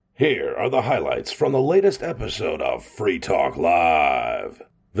Here are the highlights from the latest episode of Free Talk Live.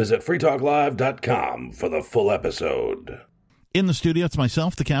 Visit freetalklive.com for the full episode. In the studio, it's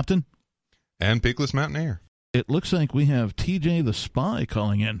myself, the captain. And Peakless Mountaineer. It looks like we have TJ the Spy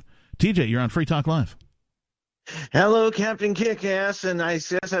calling in. TJ, you're on Free Talk Live. Hello, Captain Kickass, and I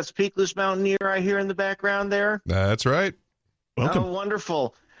guess that's Peakless Mountaineer I hear in the background there. That's right. Welcome. Oh,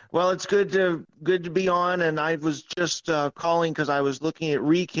 wonderful. Well, it's good to be on, and I was just calling because I was looking at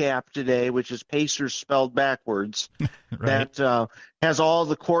Recap today, which is Pacers spelled backwards, Right. that has all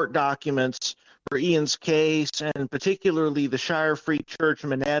the court documents for Ian's case, and particularly the Shire Free Church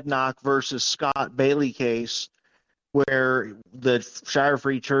Monadnock versus Scott Bailey case, where the Shire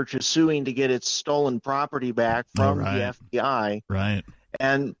Free Church is suing to get its stolen property back from the FBI. Right.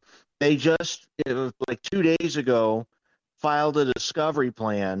 And they just, it was like 2 days ago, filed a discovery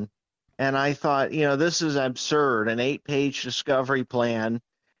plan. And I thought, this is absurd, an 8-page discovery plan.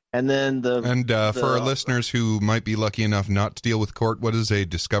 And then for our listeners who might be lucky enough not to deal with court, what is a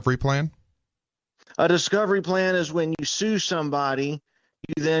discovery plan? A discovery plan is when you sue somebody,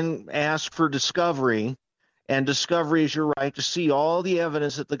 you then ask for discovery. And discovery is your right to see all the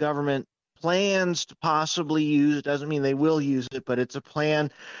evidence that the government plans to possibly use. It doesn't mean they will use it, but it's a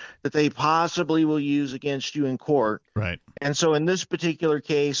plan that they possibly will use against you in court. Right. And so in this particular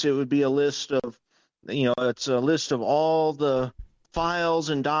case, it would be a list of, it's a list of all the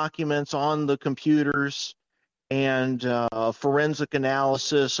files and documents on the computers and forensic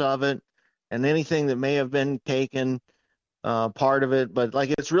analysis of it and anything that may have been taken, part of it. But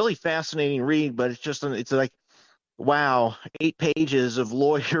it's really fascinating read, but it's like, wow, 8 pages of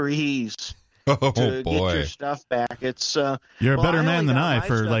lawyerese to get your stuff back. It's you're a better man than got I my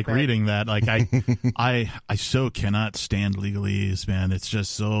for stuff back. reading that. I so cannot stand legalese, man. It's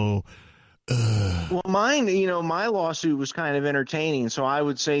just so. Well, mine, my lawsuit was kind of entertaining. So I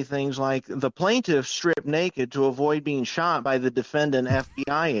would say things like the plaintiff stripped naked to avoid being shot by the defendant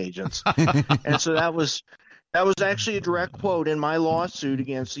FBI agents, and so that was actually a direct quote in my lawsuit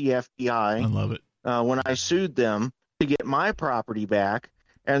against the FBI. I love it. When I sued them to get my property back,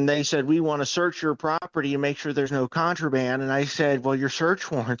 and they said, we want to search your property and make sure there's no contraband. And I said, well, your search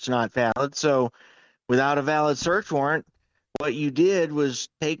warrant's not valid. So without a valid search warrant, what you did was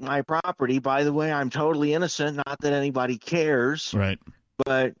take my property. By the way, I'm totally innocent, not that anybody cares. Right.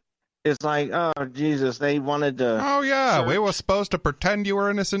 But it's like, oh, Jesus, they wanted to. Oh, yeah. search. We were supposed to pretend you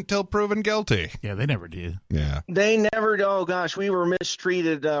were innocent till proven guilty. Yeah, they never did. Yeah. They never, oh gosh, we were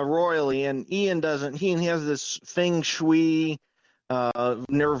mistreated royally, and Ian doesn't. He has this feng shui,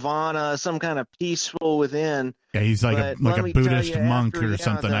 nirvana, some kind of peaceful within. Yeah, he's like a Buddhist monk or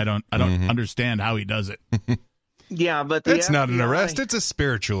something. I don't understand how he does it. Yeah, but It's not an arrest. It's a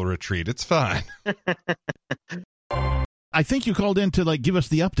spiritual retreat. It's fine. I think you called in to give us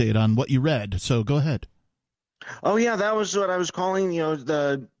the update on what you read. So go ahead. Oh yeah, that was what I was calling.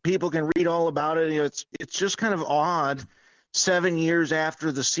 The people can read all about it. It's just kind of odd. 7 years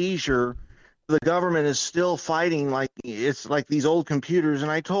after the seizure, the government is still fighting it's like these old computers.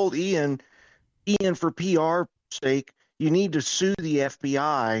 And I told Ian, for PR sake, you need to sue the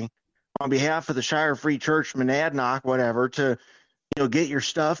FBI on behalf of the Shire Free Church, Monadnock, whatever, to get your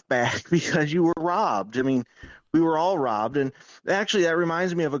stuff back because you were robbed. I mean, we were all robbed. And actually, that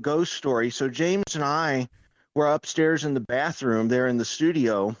reminds me of a ghost story. So James and I were upstairs in the bathroom there in the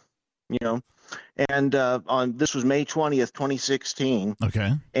studio, and this was May 20th, 2016.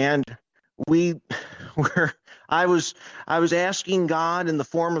 Okay. And I was asking God in the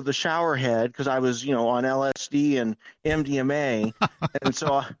form of the shower head because I was, on LSD and MDMA. And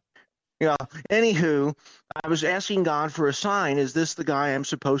so, anywho, I was asking God for a sign. Is this the guy I'm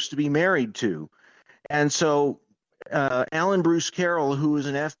supposed to be married to? And so Alan Bruce Carroll, who was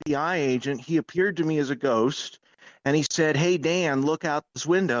an FBI agent, he appeared to me as a ghost, and he said, hey, Dan, look out this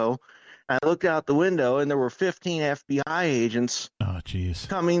window. I looked out the window, and there were 15 FBI agents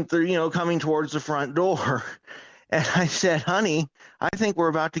coming towards the front door. And I said, honey, I think we're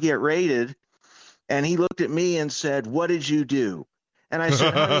about to get raided. And he looked at me and said, what did you do? And I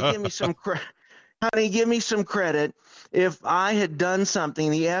said, honey, give me some credit. If I had done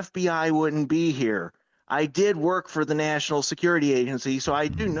something, the FBI wouldn't be here. I did work for the National Security Agency, so I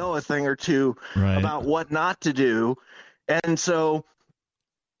do know a thing or two about what not to do. And so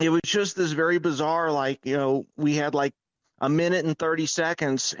it was just this very bizarre, we had a minute and 30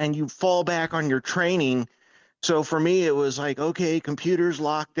 seconds, and you fall back on your training. So for me, it was okay, computers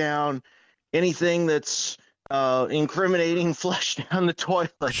locked down, anything that's incriminating, flush down the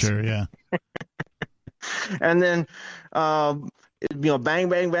toilet. Sure, yeah. And then, bang,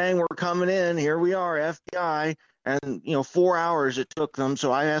 bang, bang, we're coming in. Here we are, FBI. And, 4 hours it took them.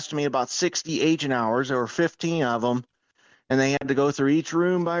 So I estimate about 60 agent hours. There were 15 of them. And they had to go through each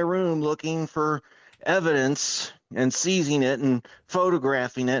room by room looking for evidence and seizing it and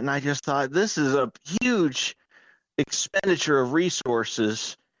photographing it. And I just thought, this is a huge expenditure of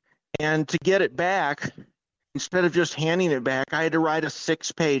resources. And to get it back, instead of just handing it back, I had to write a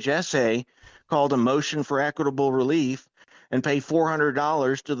 6-page essay called A Motion for Equitable Relief and pay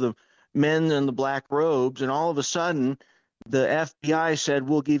 $400 to the men in the black robes. And all of a sudden, the FBI said,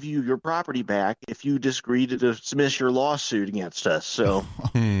 we'll give you your property back if you disagree to dismiss your lawsuit against us. So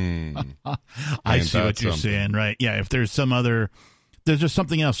I see what you're saying, right? Yeah, if there's just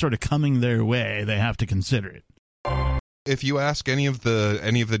something else sort of coming their way, they have to consider it. If you ask any of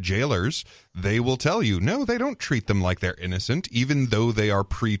the jailers, they will tell you, no, they don't treat them like they're innocent, even though they are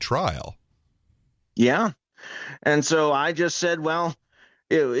pre-trial. Yeah. And so I just said, well,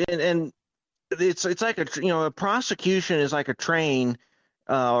 and it's like a prosecution is like a train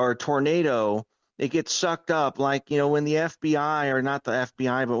or a tornado. It gets sucked up like, when the FBI, or not the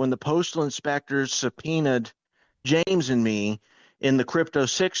FBI, but when the postal inspectors subpoenaed James and me in the Crypto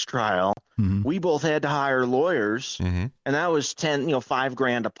 6 trial, we both had to hire lawyers, and that was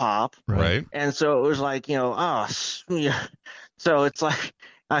 $5,000 a pop. Right. And so it was like, so it's like,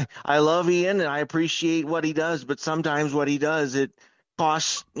 I love Ian and I appreciate what he does, but sometimes what he does, it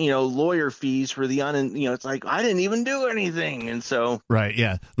costs, lawyer fees for the it's like, I didn't even do anything. And so. Right.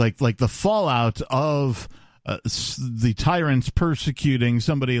 Yeah. Like the fallout of the tyrants persecuting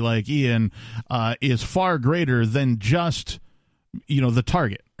somebody like Ian is far greater than just, the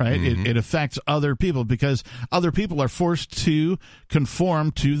target, right? It affects other people because other people are forced to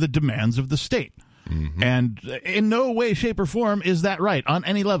conform to the demands of the state. And in no way, shape, or form is that right on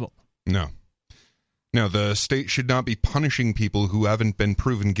any level. No, the state should not be punishing people who haven't been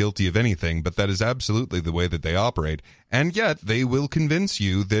proven guilty of anything, but that is absolutely the way that they operate. And yet they will convince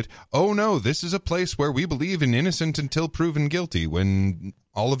you that, oh no, this is a place where we believe in innocent until proven guilty, when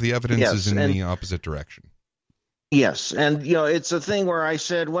all of the evidence is in the opposite direction. Yes, and it's a thing where I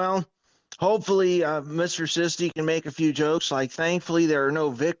said, well, hopefully Mr. Sisti can make a few jokes, like thankfully there are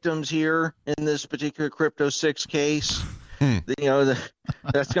no victims here in this particular Crypto 6 case.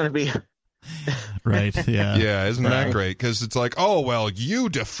 That's going to be right. Yeah. Yeah. Isn't that great? Because it's like, oh, well, you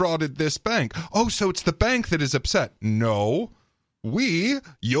defrauded this bank. Oh, so it's the bank that is upset. No, we,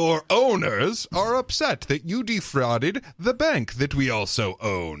 your owners, are upset that you defrauded the bank that we also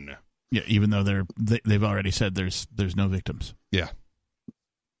own. Yeah. Even though they've already said there's no victims. Yeah.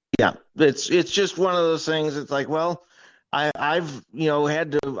 Yeah. It's just one of those things. It's like, well, I've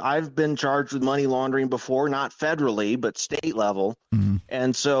been charged with money laundering before, not federally, but state level.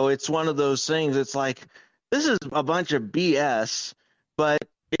 And so it's one of those things. It's like, this is a bunch of BS, but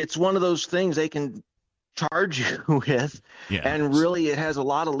it's one of those things they can charge you with. Yeah. And really it has a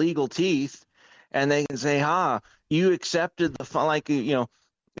lot of legal teeth, and they can say, you accepted if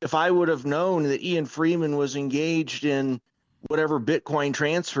I would have known that Ian Freeman was engaged in whatever Bitcoin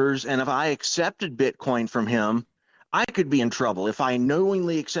transfers, and if I accepted Bitcoin from him, I could be in trouble if I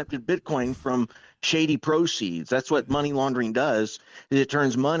knowingly accepted Bitcoin from shady proceeds. That's what money laundering does, is it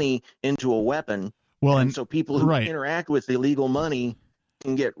turns money into a weapon. Well, and so people who interact with illegal money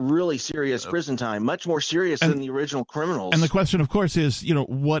can get really serious prison time, much more serious than the original criminals. And the question, of course, is,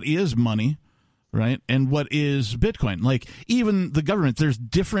 what is money, right? And what is Bitcoin? Like, even the government, there's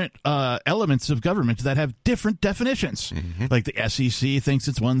different elements of government that have different definitions. Like the SEC thinks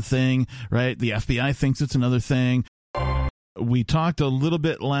it's one thing, right? The FBI thinks it's another thing. We talked a little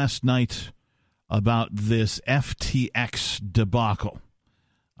bit last night about this FTX debacle.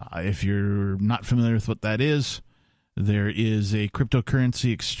 If you're not familiar with what that is, there is a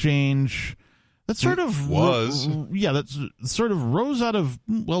cryptocurrency exchange that sort of rose out of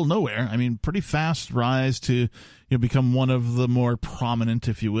nowhere. I mean, pretty fast rise to become one of the more prominent,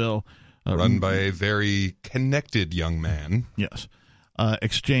 if you will, run by a very connected young man. Yes.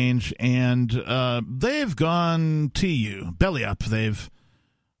 Exchange, and they've gone belly up. They've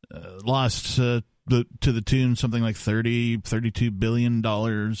lost to the tune something like $32 billion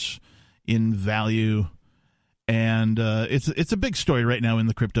in value, and it's a big story right now in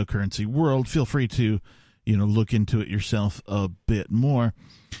the cryptocurrency world. Feel free to look into it yourself a bit more.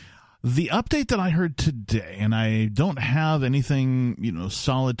 The update that I heard today, and I don't have anything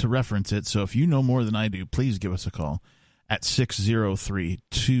solid to reference it, so if you know more than I do, please give us a call at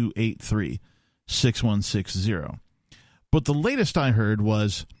 603-283-6160. But the latest I heard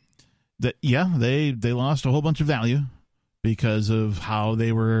was that, they lost a whole bunch of value because of how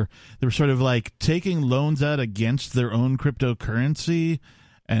they were sort of like taking loans out against their own cryptocurrency,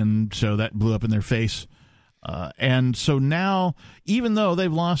 and so that blew up in their face. And so now, even though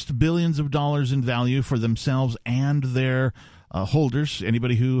they've lost billions of dollars in value for themselves and their holders,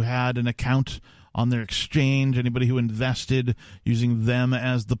 anybody who had an account on their exchange, anybody who invested using them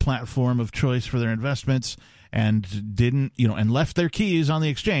as the platform of choice for their investments and didn't, and left their keys on the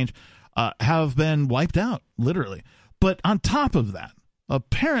exchange, have been wiped out, literally. But on top of that,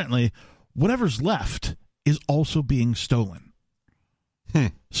 apparently, whatever's left is also being stolen.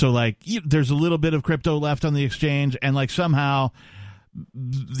 So, there's a little bit of crypto left on the exchange, and, somehow,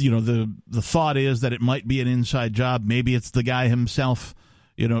 the thought is that it might be an inside job. Maybe it's the guy himself.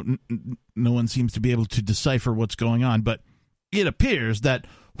 No one seems to be able to decipher what's going on. But it appears that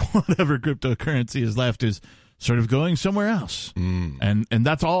whatever cryptocurrency is left is sort of going somewhere else. And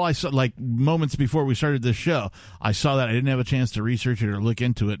that's all I saw, moments before we started this show. I saw that. I didn't have a chance to research it or look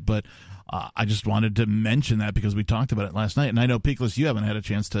into it, but I just wanted to mention that because we talked about it last night. And I know, Peakless, you haven't had a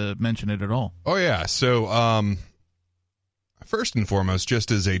chance to mention it at all. Oh, yeah. So, first and foremost, just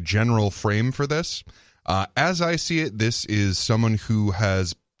as a general frame for this, as I see it, this is someone who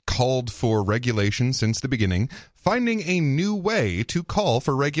has called for regulation since the beginning, finding a new way to call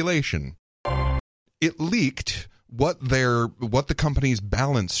for regulation. It leaked what the company's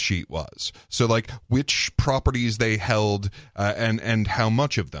balance sheet was. So, which properties they held and how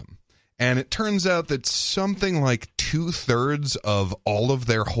much of them. And it turns out that something like 2/3 of all of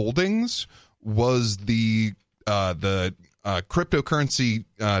their holdings was the cryptocurrency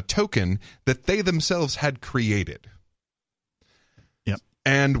token that they themselves had created. Yep.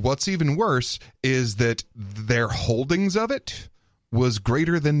 And what's even worse is that their holdings of it was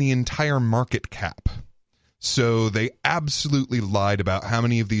greater than the entire market cap. So they absolutely lied about how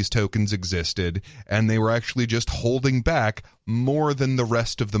many of these tokens existed, and they were actually just holding back more than the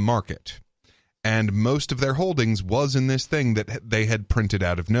rest of the market. And most of their holdings was in this thing that they had printed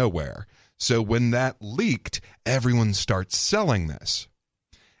out of nowhere. So when that leaked, everyone starts selling this.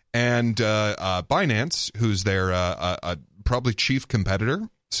 And Binance, who's their probably chief competitor,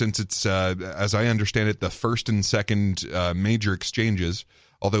 since it's, as I understand it, the first and second major exchanges,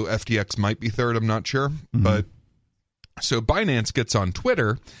 although FTX might be third, I'm not sure. Mm-hmm. But so Binance gets on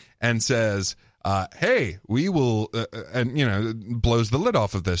Twitter and says, hey, we will, blows the lid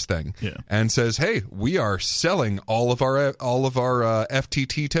off of this thing, and says, hey, we are selling all of our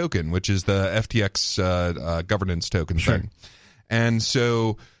FTT token, which is the FTX governance token thing. And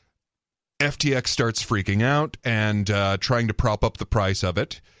so FTX starts freaking out and trying to prop up the price of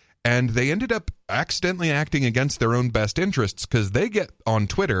it. And they ended up accidentally acting against their own best interests because they get on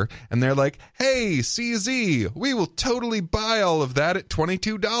Twitter and they're like, hey, CZ, we will totally buy all of that at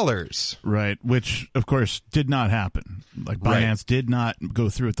 $22. Right, which, of course, did not happen. Binance did not go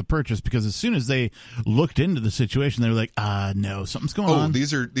through with the purchase because as soon as they looked into the situation, they were like, no, something's going on. Oh,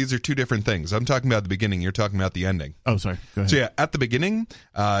 these are two different things. I'm talking about the beginning. You're talking about the ending. Oh, sorry. Go ahead. So, at the beginning,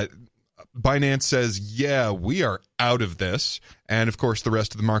 Binance says, yeah, we are out of this. And, of course, the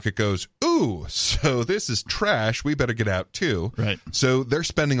rest of the market goes, ooh, so this is trash. We better get out, too. Right. So they're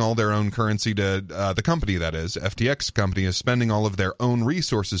spending all their own currency to the company, that is, FTX company, is spending all of their own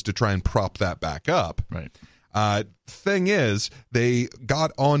resources to try and prop that back up. Right. Thing is, they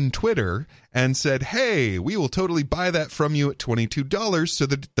got on Twitter and said, hey, we will totally buy that from you at $22 so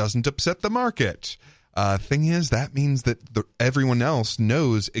that it doesn't upset the market. Thing is, that means that everyone else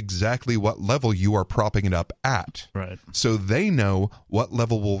knows exactly what level you are propping it up at. Right. So they know what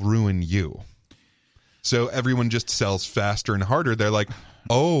level will ruin you. So everyone just sells faster and harder. They're like,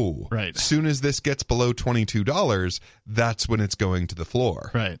 oh, right. Soon as this gets below $22, that's when it's going to the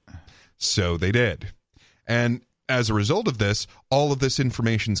floor. Right. So they did. And as a result of this, all of this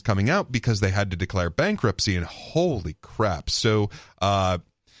information's coming out because they had to declare bankruptcy, and holy crap. So,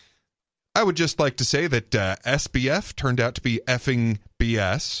 I would just like to say that SBF turned out to be effing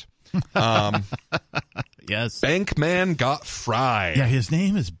BS. Yes. Bankman got fried. Yeah, his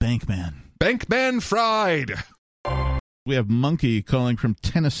name is Bankman. Bankman fried. We have Monkey calling from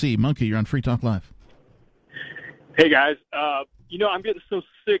Tennessee. Monkey, you're on Free Talk Live. Hey, guys. I'm getting so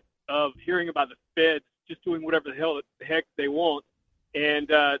sick of hearing about the Feds just doing whatever the heck they want. And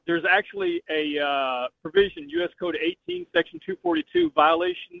there's actually a provision, U.S. Code 18, Section 242,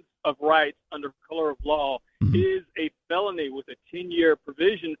 violations of rights under color of law is a felony with a 10-year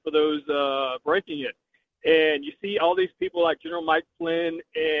provision for those breaking it. And you see all these people like General Mike Flynn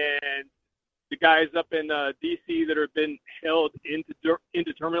and the guys up in D.C. that have been held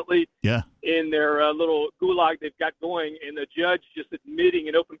indeterminately in their little gulag they've got going, and the judge just admitting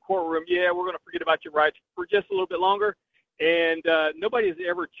in open courtroom, we're going to forget about your rights for just a little bit longer. And nobody is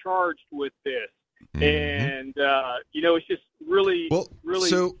ever charged with this. And, it's just really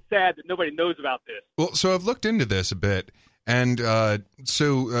sad that nobody knows about this. Well, so I've looked into this a bit. And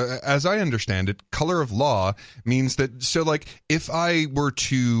as I understand it, color of law means that, so like if I were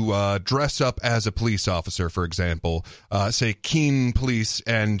to dress up as a police officer, for example, say Keene Police,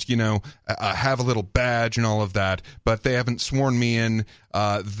 and, have a little badge and all of that, but they haven't sworn me in,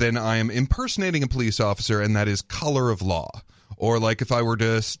 then I am impersonating a police officer, and that is color of law. Or like if I were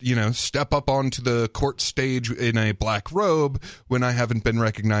to, step up onto the court stage in a black robe when I haven't been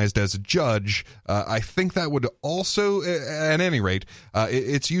recognized as a judge, I think that would also, at any rate,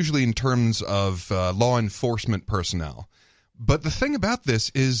 it's usually in terms of law enforcement personnel. But the thing about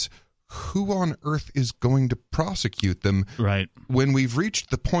this is, who on earth is going to prosecute them? Right. When we've reached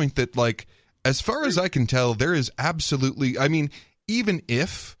the point that, like, as far as I can tell, there is absolutely, even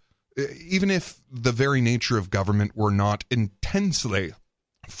if the very nature of government were not intensely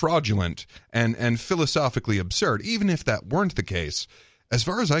fraudulent and philosophically absurd, even if that weren't the case, as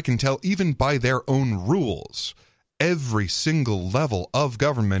far as I can tell, even by their own rules, every single level of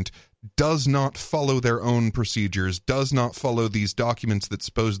government does not follow their own procedures, does not follow these documents that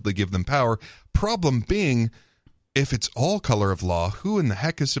supposedly give them power. Problem being, if it's all color of law, who in the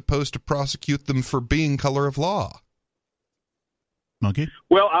heck is supposed to prosecute them for being color of law? Monkey?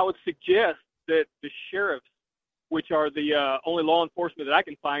 Well, I would suggest that the sheriffs, which are the only law enforcement that I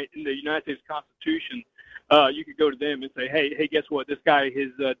can find in the United States Constitution, you could go to them and say, hey, guess what? This guy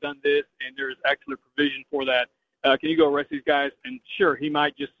has done this, and there's actually a provision for that. Can you go arrest these guys? And sure, he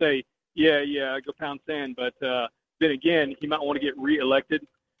might just say, yeah, go pound sand. But then again, he might want to get reelected,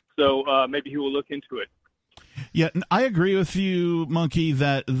 so maybe he will look into it. Yeah, I agree with you, Monkey,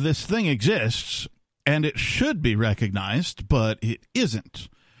 that this thing exists, and it should be recognized, but it isn't.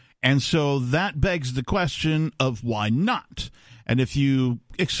 And so that begs the question of why not? And if you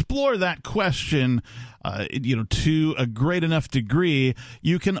explore that question, to a great enough degree,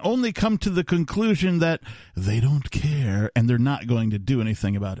 you can only come to the conclusion that they don't care and they're not going to do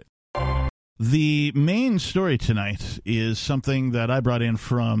anything about it. The main story tonight is something that I brought in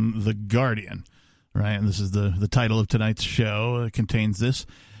from The Guardian, right? And this is the title of tonight's show. It contains this: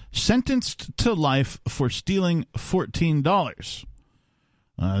 sentenced to life for stealing $14.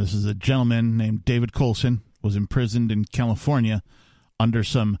 This is a gentleman named David Colson, was imprisoned in California under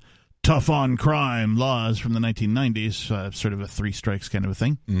some tough-on-crime laws from the 1990s, sort of a three strikes kind of a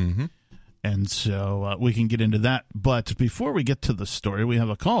thing. Mm-hmm. And so we can get into that. But before we get to the story, we have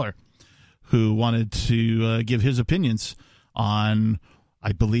a caller who wanted to give his opinions on,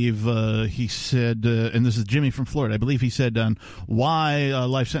 I believe he said, and this is Jimmy from Florida, I believe he said on why a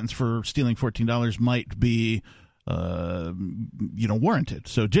life sentence for stealing $14 might be, warranted.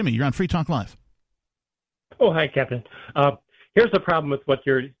 So, Jimmy, you're on Free Talk Live. Oh, hi, Captain. Here's the problem with what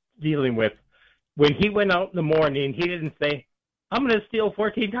you're dealing with. When he went out in the morning, he didn't say, I'm going to steal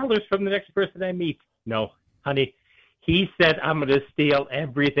 $14 from the next person I meet. No, honey. He said, I'm going to steal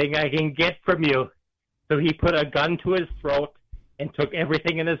everything I can get from you. So he put a gun to his throat and took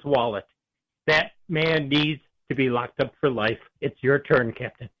everything in his wallet. That man needs to be locked up for life. It's your turn,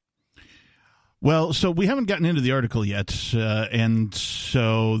 Captain. Well, so we haven't gotten into the article yet, and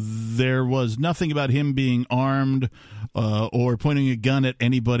so there was nothing about him being armed or pointing a gun at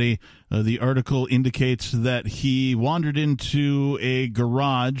anybody. The article indicates that he wandered into a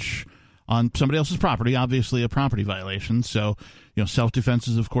garage on somebody else's property, obviously a property violation. So, self-defense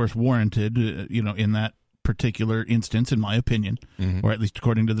is, of course, warranted, in that particular instance, in my opinion, or at least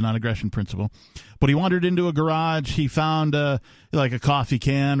according to the non-aggression principle. But he wandered into a garage. He found like a coffee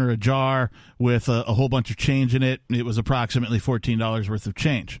can or a jar with a whole bunch of change in it. It was approximately $14 worth of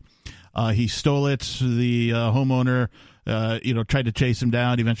change. He stole it. The homeowner, tried to chase him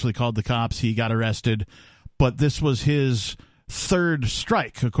down. He eventually called the cops. He got arrested. But this was his third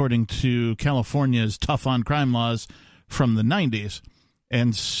strike, according to California's tough-on-crime laws from the 90s.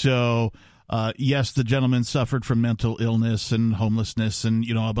 And so... yes, the gentleman suffered from mental illness and homelessness and,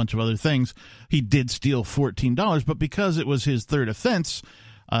 a bunch of other things. He did steal $14, but because it was his third offense,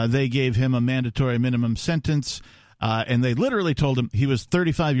 they gave him a mandatory minimum sentence, and they literally told him he was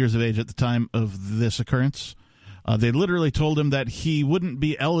 35 years of age at the time of this occurrence. They literally told him that he wouldn't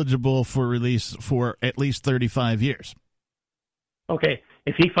be eligible for release for at least 35 years. Okay,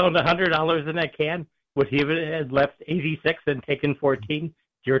 if he found $100 in that can, would he have left 86 and taken 14?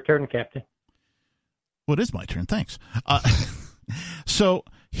 It's your turn, Captain. Well, it is my turn. Thanks. So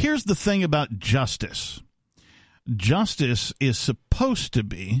here's the thing about justice. Justice is supposed to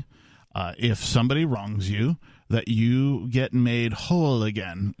be, if somebody wrongs you, that you get made whole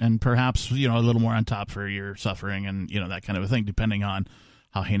again, and perhaps, a little more on top for your suffering and, that kind of a thing, depending on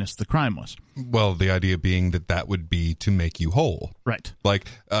how heinous the crime was. Well, the idea being that would be to make you whole. Right. Like,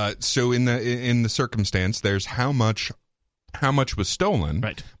 so in the circumstance, there's how much was stolen,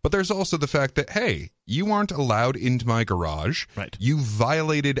 right? But there's also the fact that, hey, you aren't allowed into my garage. Right. You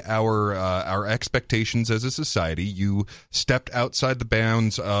violated our expectations as a society. You stepped outside the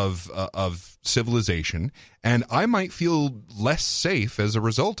bounds of civilization, and I might feel less safe as a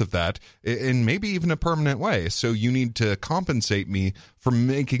result of that, in maybe even a permanent way. So you need to compensate me for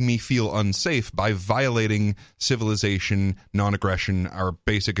making me feel unsafe by violating civilization, non-aggression, our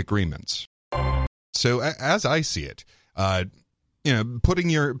basic agreements. So as I see it, putting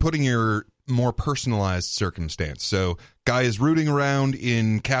your more personalized circumstance. So, guy is rooting around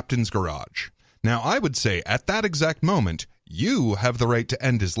in Captain's garage. Now, I would say at that exact moment, you have the right to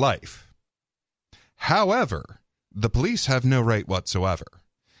end his life. However, the police have no right whatsoever.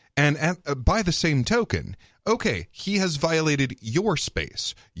 And by the same token, okay, he has violated your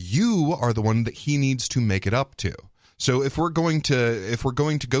space. You are the one that he needs to make it up to. So if we're going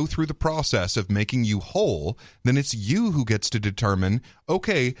to go through the process of making you whole, then it's you who gets to determine,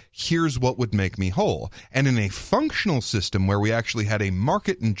 okay, here's what would make me whole. And in a functional system where we actually had a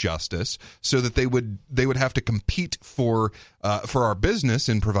market injustice, so that they would have to compete for our business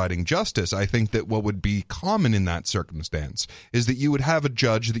in providing justice, I think that what would be common in that circumstance is that you would have a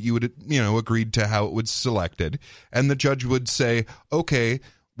judge that you would agreed to how it was selected, and the judge would say, okay,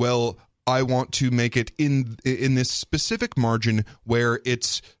 well, I want to make it in this specific margin where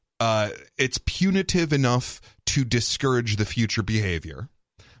it's punitive enough to discourage the future behavior,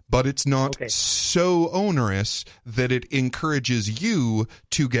 but it's not so onerous that it encourages you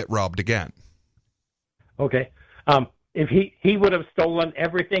to get robbed again. Okay. If he would have stolen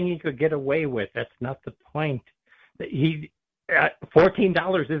everything he could get away with, that's not the point.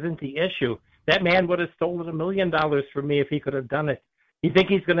 $14 isn't the issue. That man would have stolen $1 million from me if he could have done it. You think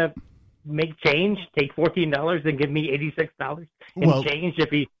he's going to make change, take $14 and give me $86 in change if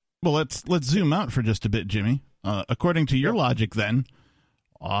he... Well, let's zoom out for just a bit, Jimmy. According to your logic, then,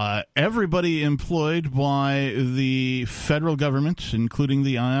 everybody employed by the federal government, including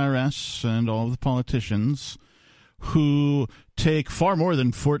the IRS and all of the politicians, who take far more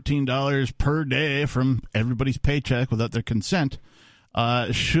than $14 per day from everybody's paycheck without their consent,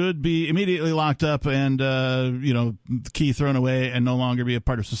 should be immediately locked up and, the key thrown away and no longer be a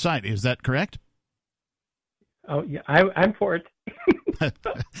part of society. Is that correct? Oh, yeah, I'm for it.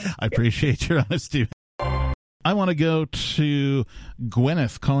 I appreciate your honesty. I want to go to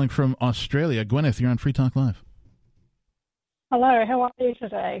Gwyneth calling from Australia. Gwyneth, you're on Free Talk Live. Hello, how are you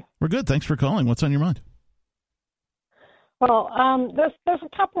today? We're good. Thanks for calling. What's on your mind? Well, there's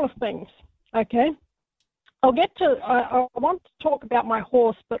a couple of things, okay? I'll get to. I want to talk about my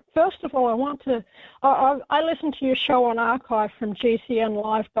horse, but first of all, I listen to your show on archive from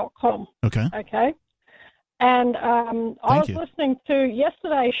GCNlive.com. Okay. Okay. And I was listening to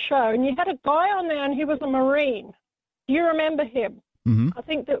yesterday's show, and you had a guy on there, and he was a Marine. Do you remember him? Mm-hmm. I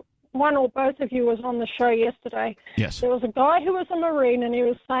think that one or both of you was on the show yesterday. Yes. There was a guy who was a Marine, and he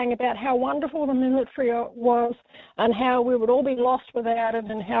was saying about how wonderful the military was and how we would all be lost without it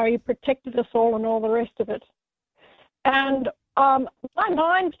and how he protected us all and all the rest of it. And my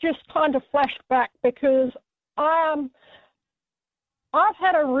mind just kind of flashed back because I've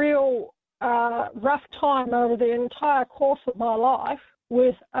had a real rough time over the entire course of my life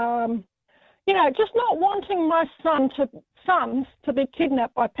with, just not wanting my sons to be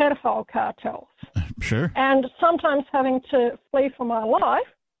kidnapped by pedophile cartels. Sure. And sometimes having to flee for my life.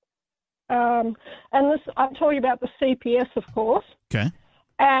 And this, I'm talking about the CPS, of course. Okay.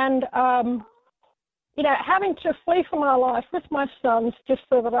 And, having to flee for my life with my sons just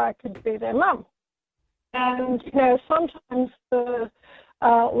so that I could be their mum. And, sometimes the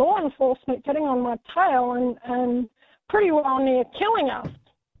law enforcement getting on my tail and pretty well near killing us.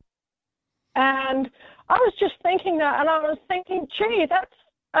 And I was just thinking that, and I was thinking, gee, that's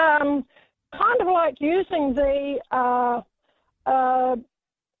kind of like using the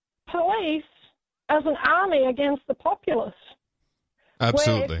police as an army against the populace.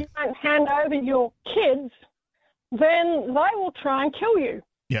 Absolutely. Where if you don't hand over your kids, then they will try and kill you.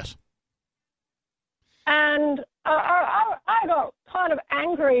 Yes. And I got kind of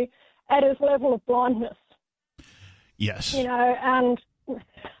angry at his level of blindness. Yes. And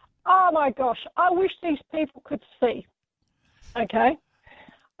oh my gosh, I wish these people could see. Okay.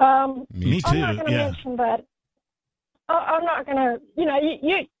 Me too. I'm not going to mention that. I'm not going to.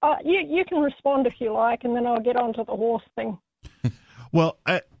 You can respond if you like, and then I'll get on to the horse thing. Well,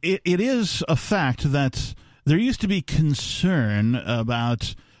 it is a fact that there used to be concern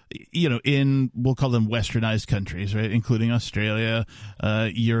about we'll call them westernized countries, right, including Australia,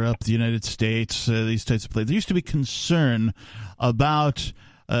 Europe, the United States, these types of places, there used to be concern about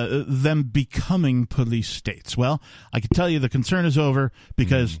them becoming police states. Well, I can tell you the concern is over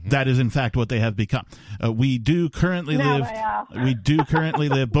because that is in fact what they have become. We do currently live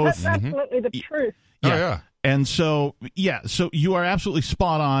both. That's absolutely the truth. Yeah. Oh, yeah. And so you are absolutely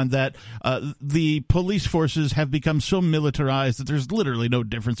spot on that the police forces have become so militarized that there's literally no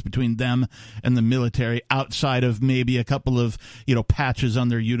difference between them and the military outside of maybe a couple of, patches on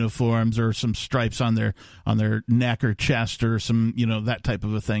their uniforms or some stripes on their neck or chest or some, that type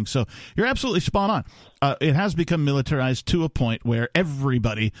of a thing. So you're absolutely spot on. It has become militarized to a point where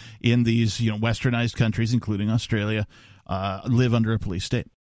everybody in these, westernized countries, including Australia, live under a police state.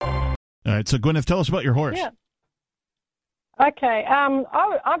 All right, so Gwyneth, tell us about your horse. Yeah. Okay.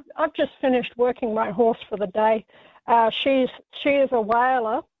 I've just finished working my horse for the day. She is a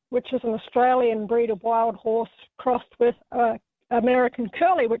Whaler, which is an Australian breed of wild horse crossed with American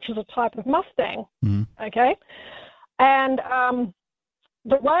Curly, which is a type of Mustang. Mm-hmm. Okay. And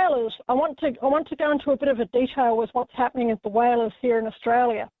the Whalers, I want to go into a bit of a detail with what's happening at the Whalers here in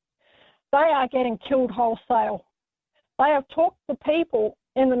Australia. They are getting killed wholesale. They have talked to people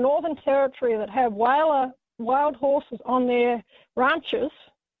in the Northern Territory that have wild horses on their ranches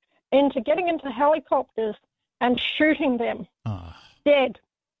into getting into helicopters and shooting them dead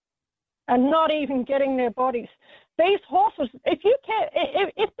and not even getting their bodies. These horses, if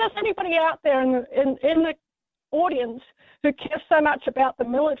there's anybody out there in the audience who cares so much about the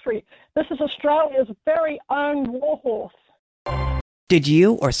military, this is Australia's very own war horse. Did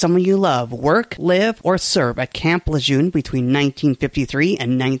you or someone you love work, live, or serve at Camp Lejeune between 1953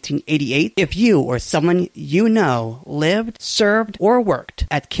 and 1988? If you or someone you know lived, served, or worked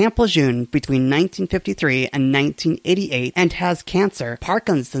at Camp Lejeune between 1953 and 1988 and has cancer,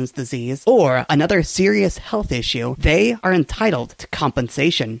 Parkinson's disease, or another serious health issue, they are entitled to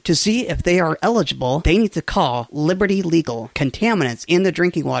compensation. To see if they are eligible, they need to call Liberty Legal. Contaminants in the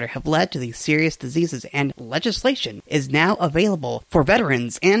drinking water have led to these serious diseases, and legislation is now available for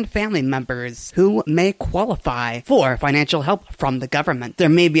veterans and family members who may qualify for financial help from the government. There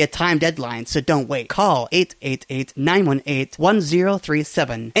may be a time deadline, so don't wait. Call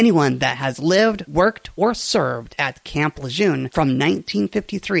 888-918-1037. Anyone that has lived, worked, or served at Camp Lejeune from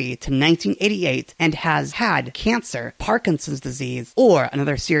 1953 to 1988 and has had cancer, Parkinson's disease, or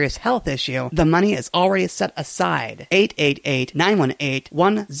another serious health issue, the money is already set aside.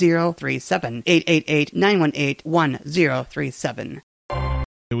 888-918-1037. 888-918-1037.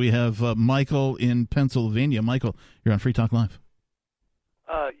 We have Michael in Pennsylvania. Michael, you're on Free Talk Live.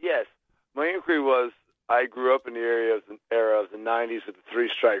 Yes. My inquiry was, I grew up in the era of the 90s with the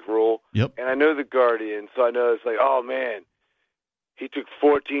three-strike rule. Yep. And I know the Guardian, so I know it's like, oh, man, he took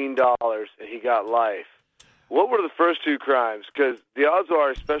 $14 and he got life. What were the first two crimes? Because the odds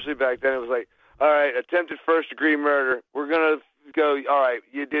are, especially back then, it was like, all right, attempted first-degree murder. We're going to go, all right,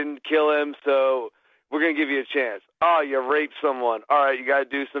 you didn't kill him, so we're going to give you a chance. Oh, you raped someone. All right, you got to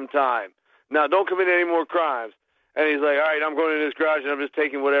do some time. Now, don't commit any more crimes. And he's like, all right, I'm going in this garage and I'm just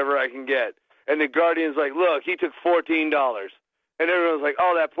taking whatever I can get. And the Guardian's like, look, he took $14. And everyone's like,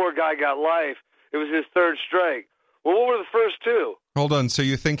 oh, that poor guy got life. It was his third strike. Well, what were the first two? Hold on, so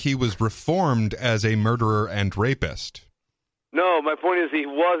you think he was reformed as a murderer and rapist? No, my point is he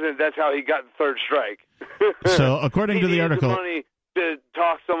wasn't. That's how he got the third strike. So, according to the article, the money to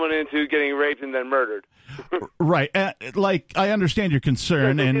talk someone into getting raped and then murdered. Right. I understand your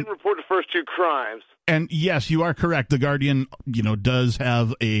concern. They didn't report the first two crimes. And yes, you are correct. The Guardian, does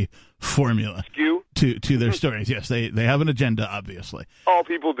have a formula to their stories. Yes, they have an agenda, obviously. All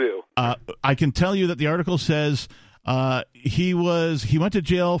people do. I can tell you that the article says he went to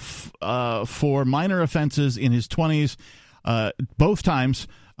jail for minor offenses in his 20s. Both times,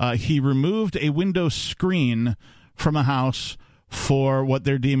 he removed a window screen from a house for what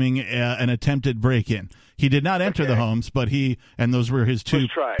they're deeming an attempted break-in. He did not enter the homes, but and those were his two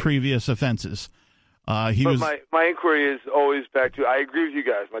previous offenses. My inquiry is always back to, I agree with you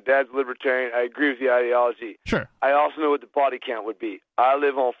guys. My dad's libertarian. I agree with the ideology. Sure. I also know what the body count would be. I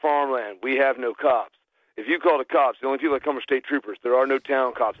live on farmland. We have no cops. If you call the cops, the only people that come are state troopers. There are no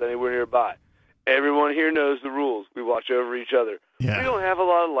town cops anywhere nearby. Everyone here knows the rules. We watch over each other. Yeah. We don't have a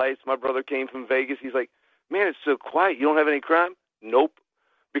lot of lights. My brother came from Vegas. He's like, man, it's so quiet. You don't have any crime? Nope.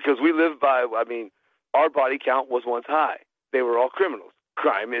 Because we live by, our body count was once high. They were all criminals.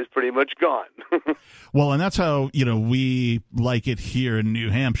 Crime is pretty much gone. Well, and that's how, we like it here in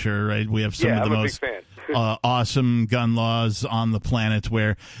New Hampshire, right? We have some of the most awesome gun laws on the planet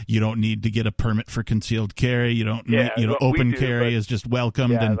where you don't need to get a permit for concealed carry. You don't need, open carry is just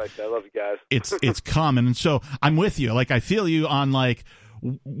welcomed. Yeah, and I love you guys. it's common. And so I'm with you. Like, I feel you on, like,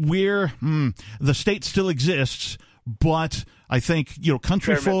 the state still exists, but I think,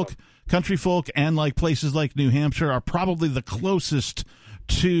 country folk and like places like New Hampshire are probably the closest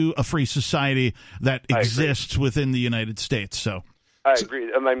to a free society that exists within the United States. So I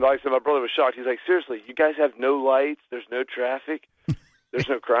agree. I mean, like I said, my brother was shocked. He's like, seriously, you guys have no lights, there's no traffic, there's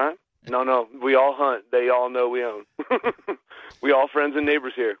no crime? No, we all hunt. They all know we own. We all friends and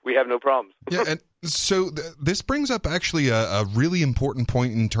neighbors here. We have no problems. Yeah, and so this brings up actually a really important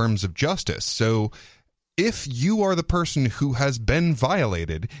point in terms of justice. So if you are the person who has been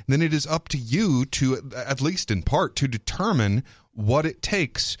violated, then it is up to you to, at least in part, to determine what it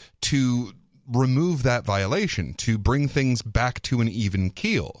takes to remove that violation, to bring things back to an even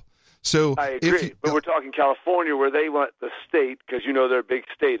keel. So I agree, but we're talking California, where they let the state, because they're a big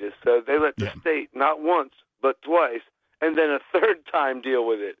statist, so they let the state not once but twice, and then a third time deal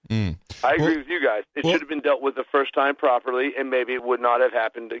with it. I agree with you guys. It should have been dealt with the first time properly, and maybe it would not have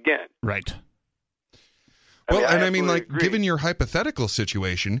happened again. Right. I mean, given your hypothetical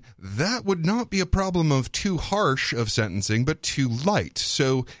situation, that would not be a problem of too harsh of sentencing, but too light.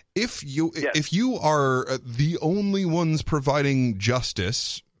 So if you are the only ones providing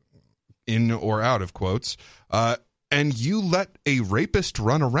justice, in or out of quotes, and you let a rapist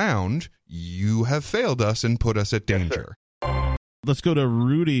run around, you have failed us and put us at danger. Let's go to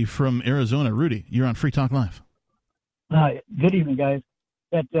Rudy from Arizona. Rudy, you're on Free Talk Live. Hi, good evening, guys.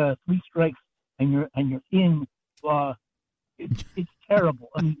 That 3 strikes and you're in law, it's terrible.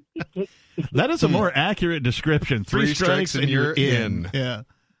 I mean, that is a more accurate description. 3 strikes and you're in. Yeah.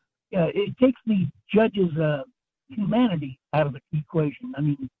 Yeah, it takes the judge's humanity out of the equation. I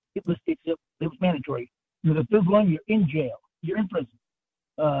mean, it was mandatory. The third one, you're in jail. You're in prison.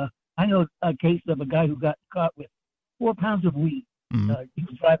 I know a case of a guy who got caught with 4 pounds of weed. Mm-hmm. He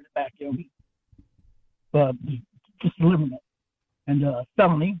was driving it back there. Just delivering it. And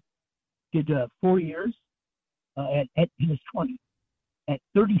felony, did 4 years. He was 20. At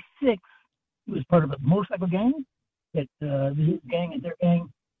 36, he was part of a motorcycle gang. His gang and their gang,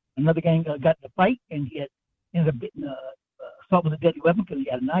 another gang got in a fight, and he ended up getting assault with a deadly weapon because he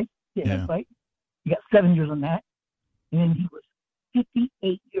had a knife. He had a fight. He got 7 years on that. And then he was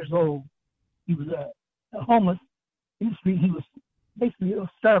 58 years old. He was homeless in the street. He was basically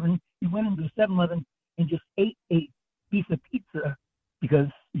starving. He went into a 7-Eleven and just ate a piece of pizza because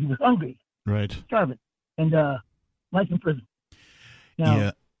he was hungry. Right. Starving. And life in prison. Now,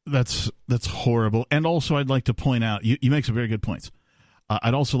 yeah, that's horrible. And also, I'd like to point out, you make some very good points.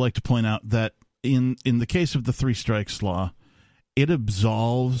 I'd also like to point out that in the case of the 3 strikes law, it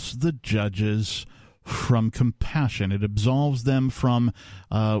absolves the judges from compassion. It absolves them from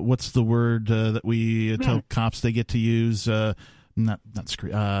what's the word that we tell cops they get to use?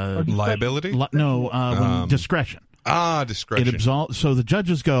 Liability? Discretion. Discretion. It absolves. So the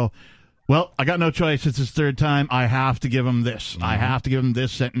judges go, well, I got no choice. It's his 3rd time. I have to give him this. I have to give him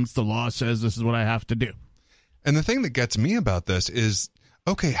this sentence. The law says this is what I have to do. And the thing that gets me about this is,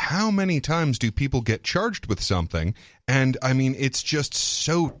 okay, how many times do people get charged with something? And I mean, it's just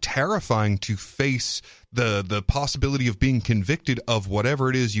so terrifying to face the possibility of being convicted of whatever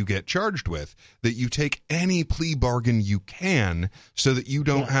it is you get charged with, that you take any plea bargain you can so that you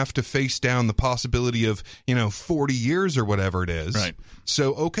don't have to face down the possibility of, 40 years or whatever it is. Right.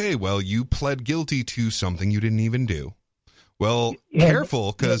 So, okay, well, you pled guilty to something you didn't even do. Well,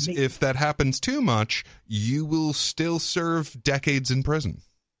 careful, because if that happens too much, you will still serve decades in prison.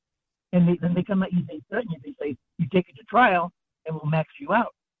 And they come at you, they threaten you, they say, you take it to trial, and we'll max you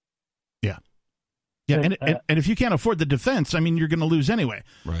out. Yeah. Yeah, and if you can't afford the defense, I mean, you're going to lose anyway.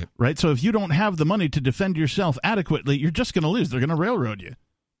 Right? So if you don't have the money to defend yourself adequately, you're just going to lose. They're going to railroad you.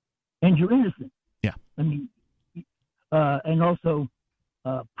 And you're innocent. Yeah. I mean, and also,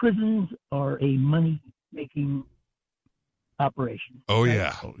 prisons are a money-making operation. Oh,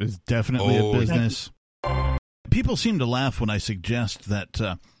 yeah. It's definitely a business. People seem to laugh when I suggest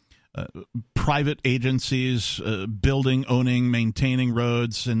that private agencies building, owning, maintaining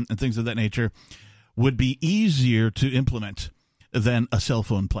roads and things of that nature would be easier to implement than a cell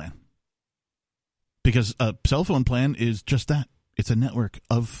phone plan. Because a cell phone plan is just that. It's a network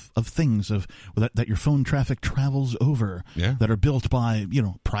of things that your phone traffic travels over that are built by,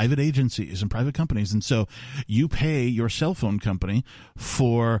 private agencies and private companies. And so you pay your cell phone company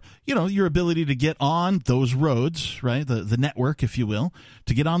for, your ability to get on those roads, right? The network, if you will,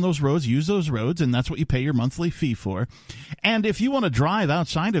 to get on those roads, use those roads. And that's what you pay your monthly fee for. And if you want to drive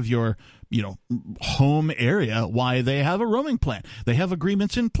outside of your home area, why they have a roaming plan. They have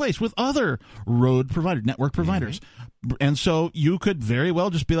agreements in place with other road providers, network providers. Mm-hmm. And so you could very well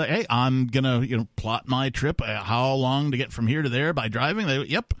just be like, hey, I'm going to, plot my trip, how long to get from here to there by driving.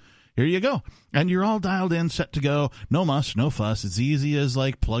 Yep, here you go. And you're all dialed in, set to go. No muss, no fuss. It's easy as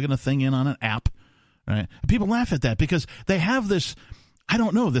like plugging a thing in on an app. Right? And people laugh at that because they have this,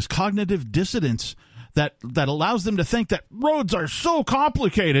 this cognitive dissonance that allows them to think that roads are so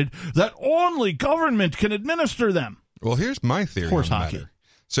complicated that only government can administer them. Well, here's my theory Horse on the hockey. matter.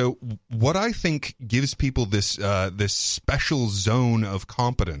 So what I think gives people this this special zone of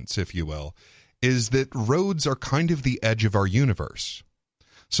competence, if you will, is that roads are kind of the edge of our universe.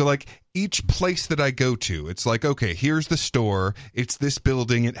 So like each place that I go to, it's like, okay, here's the store. It's this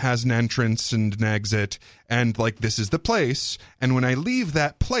building. It has an entrance and an exit. And like, this is the place. And when I leave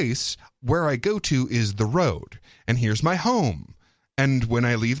that place, where I go to is the road. And here's my home. And when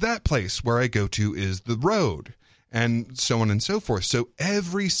I leave that place, where I go to is the road. And so on and so forth. So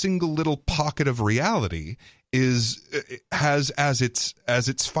every single little pocket of reality has as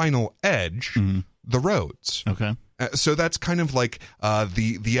its final edge, the roads. Okay. So that's kind of like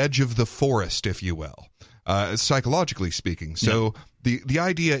the edge of the forest, if you will, psychologically speaking. So the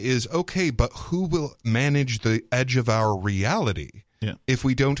idea is, okay, but who will manage the edge of our reality if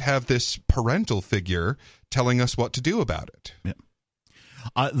we don't have this parental figure telling us what to do about it?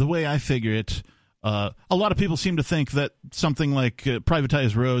 Yeah. The way I figure it, a lot of people seem to think that something like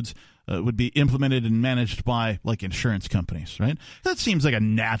privatized roads would be implemented and managed by like insurance companies, right? That seems like a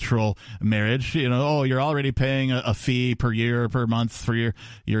natural marriage. You're already paying a fee per year, per month for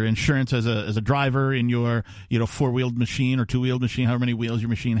your insurance as a driver in your four-wheeled machine or two-wheeled machine, however many wheels your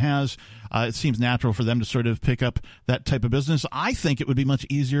machine has. It seems natural for them to sort of pick up that type of business. I think it would be much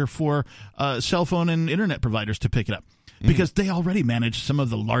easier for cell phone and internet providers to pick it up, because they already manage some of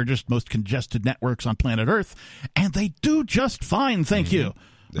the largest, most congested networks on planet Earth, and they do just fine, thank you.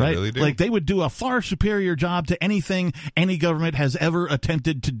 They really do. Like they would do a far superior job to anything any government has ever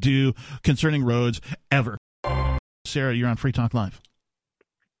attempted to do concerning roads ever. Sarah, you're on Free Talk Live.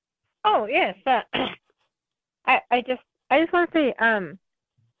 Oh yes, I just want to say,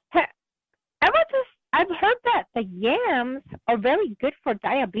 I've heard that the yams are very good for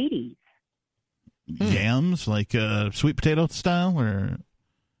diabetes. Yams, like sweet potato style, or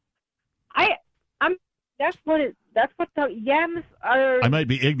That's what the yams are. I might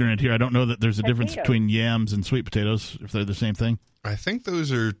be ignorant here. I don't know that there's a difference between yams and sweet potatoes, if they're the same thing. I think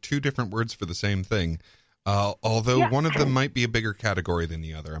those are two different words for the same thing, although one of them might be a bigger category than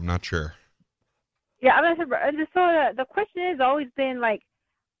the other. I'm not sure. Yeah, the question has always been like,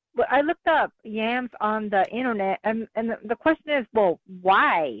 I looked up yams on the internet, and the question is, well,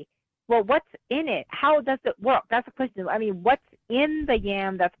 why? Well, what's in it? How does it work? That's the question. I mean, what's in the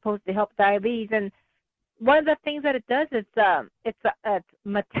yam that's supposed to help diabetes? And one of the things that it does is it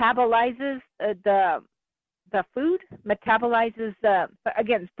metabolizes the food, metabolizes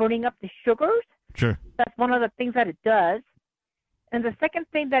again, it's burning up the sugars. Sure. That's one of the things that it does. And the second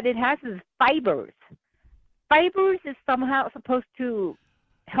thing that it has is fibers. Fibers is somehow supposed to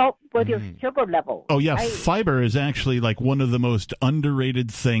help with your sugar level. Oh, yeah. Fiber is actually like one of the most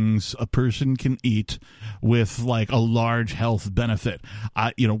underrated things a person can eat with like a large health benefit.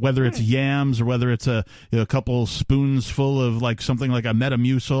 Whether it's yams or whether it's a couple spoons full of like something like a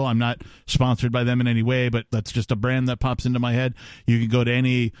Metamucil. I'm not sponsored by them in any way, but that's just a brand that pops into my head. You can go to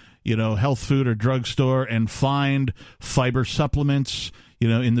any, health food or drugstore and find fiber supplements,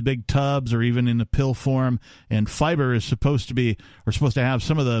 in the big tubs or even in the pill form. And fiber is supposed to have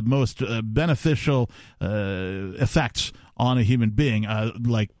some of the most beneficial effects on a human being.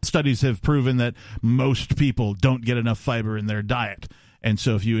 Like studies have proven that most people don't get enough fiber in their diet. And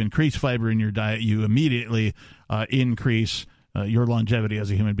so if you increase fiber in your diet, you immediately increase your longevity as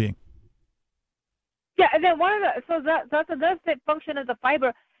a human being. Yeah, and then that's another function of the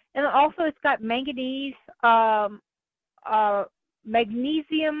fiber. And also it's got manganese,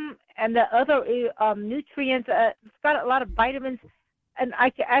 magnesium, and the other nutrients. It's got a lot of vitamins, and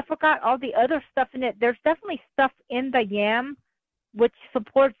I forgot all the other stuff in it. There's definitely stuff in the yam which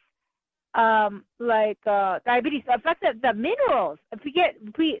supports diabetes. In fact, the minerals.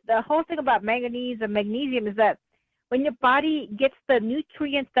 The whole thing about manganese and magnesium is that when your body gets the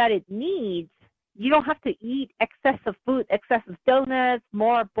nutrients that it needs, you don't have to eat excessive food, excessive donuts,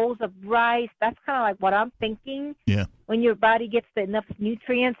 more bowls of rice. That's kind of like what I'm thinking. Yeah. When your body gets enough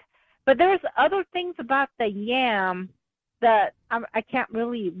nutrients. But there's other things about the yam that I can't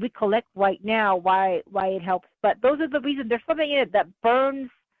really recollect right now why it helps. But those are the reasons. There's something in it that burns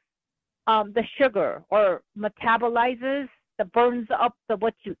the sugar or metabolizes that burns up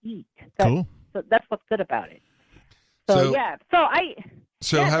what you eat. Cool. So that's what's good about it.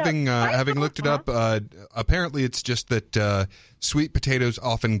 So having looked it up, apparently it's just that sweet potatoes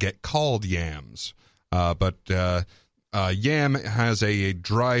often get called yams, but yam has a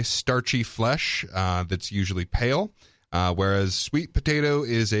dry, starchy flesh that's usually pale, whereas sweet potato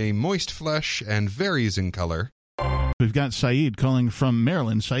is a moist flesh and varies in color. We've got Saeed calling from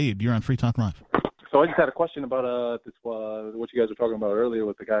Maryland. Saeed, you're on Free Talk Live. So I just had a question about this, what you guys were talking about earlier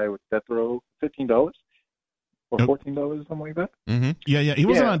with the guy with death row, $15 or $14 or something like that. Mm-hmm. Yeah. He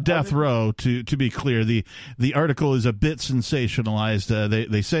wasn't on death row. To be clear, the article is a bit sensationalized.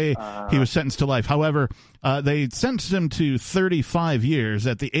 They say he was sentenced to life. However, they sentenced him to 35 years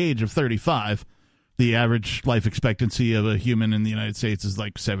at the age of 35. The average life expectancy of a human in the United States is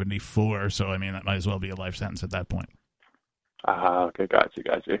like 74. So I mean, that might as well be a life sentence at that point. Okay, got you.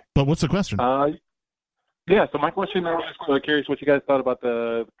 But what's the question? Yeah, so my question, I was just really curious what you guys thought about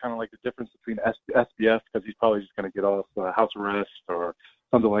the kind of like the difference between SBF, because he's probably just going to get off house arrest or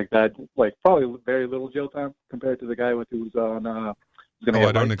something like that. Like probably very little jail time compared to the guy who's on. I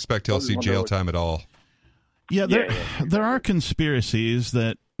don't expect he'll see jail time at all. Yeah, there are conspiracies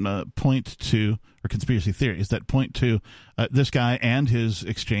that point to, or conspiracy theories that point to this guy and his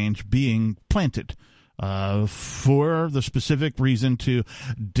exchange being planted. For the specific reason to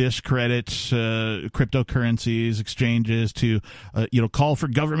discredit cryptocurrencies, exchanges, to call for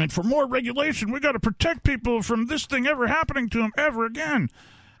government for more regulation. We got to protect people from this thing ever happening to them ever again.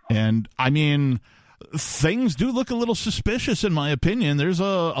 And I mean, things do look a little suspicious, in my opinion. There's a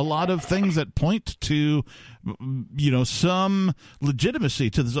lot of things that point to some legitimacy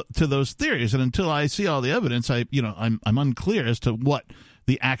to those theories. And until I see all the evidence, I'm unclear as to what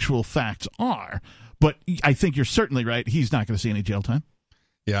the actual facts are. But I think you're certainly right. He's not going to see any jail time.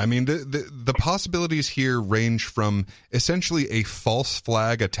 Yeah, I mean, the possibilities here range from essentially a false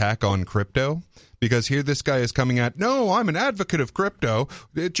flag attack on crypto, because here this guy is coming at, no, I'm an advocate of crypto.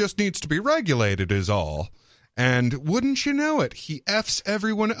 It just needs to be regulated is all. And wouldn't you know it, he F's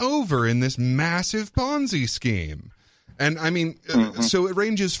everyone over in this massive Ponzi scheme. And I mean, so it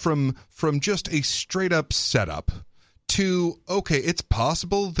ranges from just a straight up setup to, okay, it's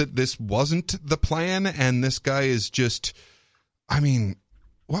possible that this wasn't the plan and this guy is just, I mean,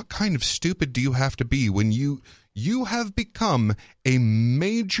 what kind of stupid do you have to be when you have become a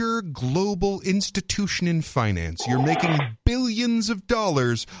major global institution in finance? You're making billions of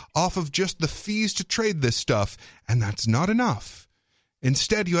dollars off of just the fees to trade this stuff, and that's not enough.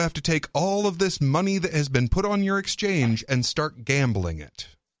 Instead, you have to take all of this money that has been put on your exchange and start gambling it.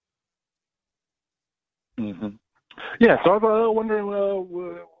 Mm-hmm. Yeah, so I was wondering,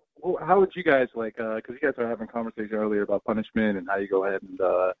 how would you guys because you guys were having a conversation earlier about punishment and how you go ahead and,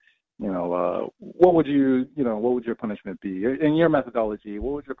 what would your punishment be in your methodology?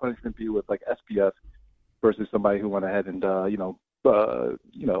 What would your punishment be with like SPF versus somebody who went ahead and, was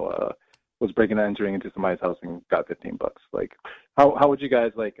breaking and entering into somebody's house and got $15? Like, how would you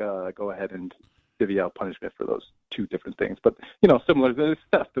guys go ahead and divvy out punishment for those two different things? But similar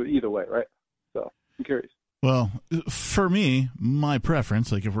stuff to either way, right? So I'm curious. Well, for me, my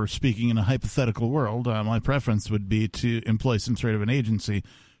preference, like if we're speaking in a hypothetical world, my preference would be to employ some sort of an agency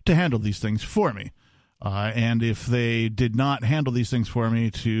to handle these things for me. And if they did not handle these things for me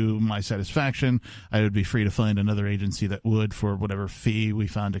to my satisfaction, I would be free to find another agency that would for whatever fee we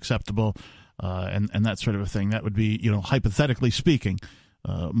found acceptable, and that sort of a thing. That would be, hypothetically speaking,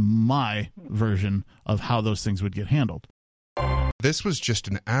 my version of how those things would get handled. This was just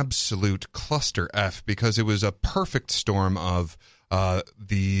an absolute cluster F because it was a perfect storm of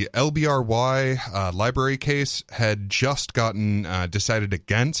the LBRY library case had just gotten decided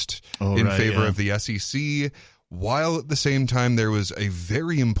against in favor of the SEC, while at the same time there was a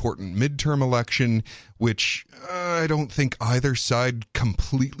very important midterm election, which I don't think either side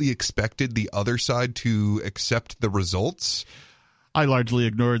completely expected the other side to accept the results. I largely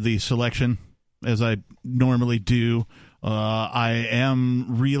ignored the selection, as I normally do. I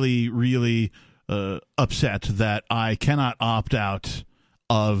am really, really upset that I cannot opt out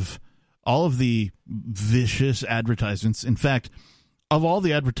of all of the vicious advertisements. In fact, of all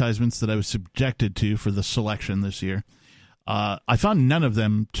the advertisements that I was subjected to for the selection this year, I found none of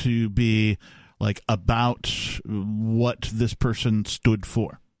them to be like about what this person stood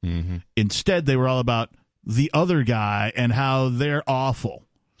for. Mm-hmm. Instead, they were all about the other guy and how they're awful.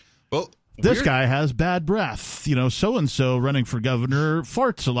 Well, this guy has bad breath, so-and-so running for governor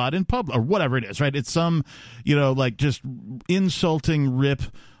farts a lot in public, or whatever it is, right? It's some, just insulting rip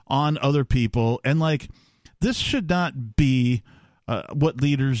on other people. And, this should not be what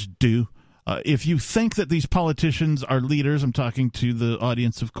leaders do. If you think that these politicians are leaders, I'm talking to the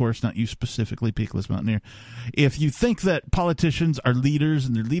audience, of course, not you specifically, Peakless Mountaineer. If you think that politicians are leaders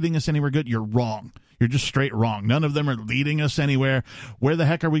and they're leading us anywhere good, you're wrong. You're just straight wrong. None of them are leading us anywhere. Where the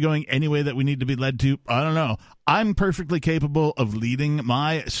heck are we going anyway that we need to be led to? I don't know. I'm perfectly capable of leading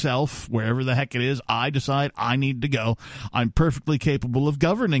myself wherever the heck it is I decide I need to go. I'm perfectly capable of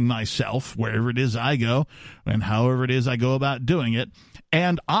governing myself wherever it is I go and however it is I go about doing it.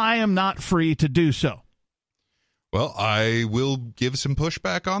 And I am not free to do so. Well, I will give some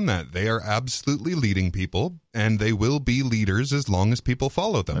pushback on that. They are absolutely leading people, and they will be leaders as long as people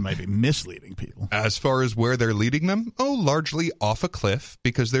follow them. They might be misleading people. As far as where they're leading them, largely off a cliff,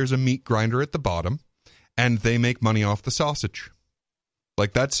 because there's a meat grinder at the bottom, and they make money off the sausage.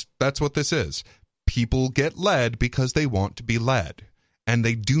 Like, that's what this is. People get led because they want to be led, and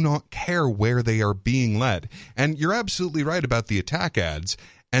they do not care where they are being led. And you're absolutely right about the attack ads.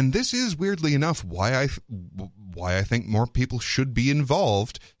 And this is, weirdly enough, why I think more people should be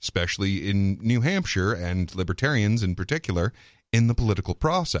involved, especially in New Hampshire and libertarians in particular, in the political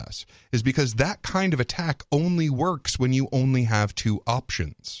process, is because that kind of attack only works when you only have two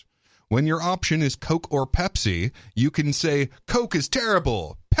options. When your option is Coke or Pepsi, you can say, Coke is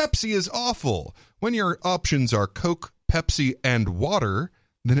terrible, Pepsi is awful. When your options are Coke, Pepsi, and water,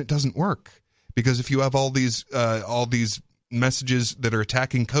 then it doesn't work. Because if you have all these messages that are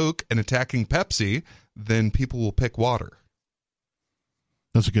attacking Coke and attacking Pepsi, then people will pick water.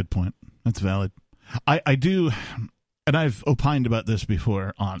 That's a good point. That's valid. I do, and I've opined about this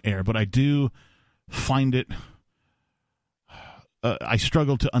before on air, but I do find it, I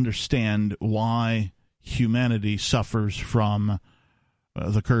struggle to understand why humanity suffers from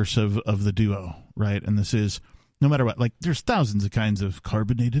the curse of the duo, right? And this is, no matter what, like, there's thousands of kinds of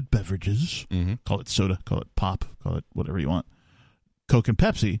carbonated beverages. Mm-hmm. Call it soda, call it pop, call it whatever you want. Coke and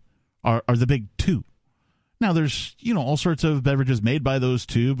Pepsi are the big two. Now, there's, all sorts of beverages made by those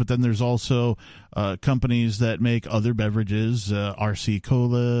two, but then there's also companies that make other beverages. RC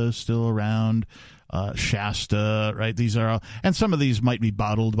Cola still around, Shasta, right? These are, and some of these might be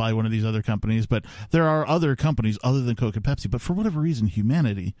bottled by one of these other companies, but there are other companies other than Coke and Pepsi. But for whatever reason,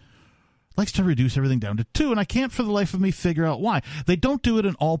 humanity likes to reduce everything down to two, and I can't for the life of me figure out why. They don't do it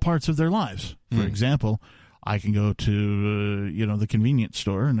in all parts of their lives. For example, I can go to, the convenience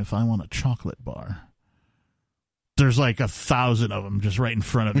store, and if I want a chocolate bar, there's like 1,000 of them just right in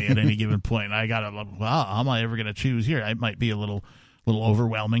front of me at any given point. I got to, wow, how am I ever going to choose here? It might be a little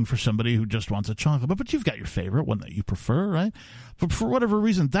overwhelming for somebody who just wants a chocolate, but you've got your favorite one that you prefer, right? But for whatever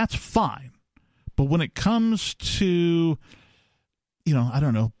reason, that's fine. But when it comes to, I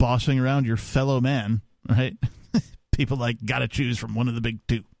don't know, bossing around your fellow man, right? People got to choose from one of the big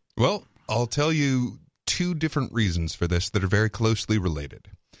two. Well, I'll tell you two different reasons for this that are very closely related.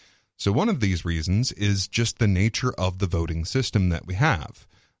 So one of these reasons is just the nature of the voting system that we have.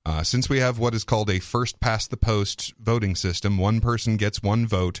 Since we have what is called a first-past-the-post voting system, one person gets one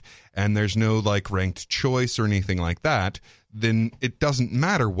vote, and there's no, ranked choice or anything like that, then it doesn't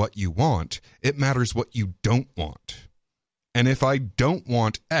matter what you want. It matters what you don't want. And if I don't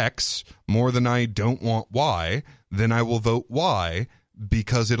want X more than I don't want Y, then I will vote Y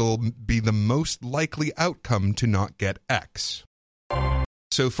because it'll be the most likely outcome to not get X.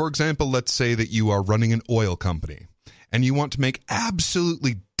 So, for example, let's say that you are running an oil company and you want to make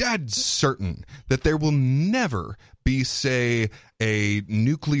absolutely dead certain that there will never be, say, a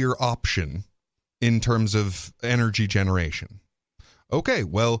nuclear option in terms of energy generation. Okay,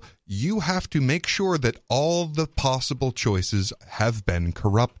 well, you have to make sure that all the possible choices have been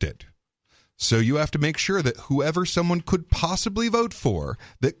corrupted. So you have to make sure that whoever someone could possibly vote for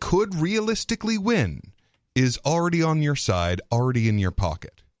that could realistically win is already on your side, already in your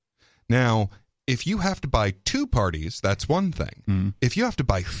pocket. Now, if you have to buy two parties, that's one thing. If you have to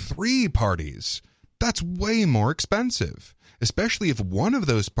buy three parties, that's way more expensive, especially if one of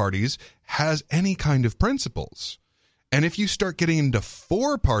those parties has any kind of principles. And if you start getting into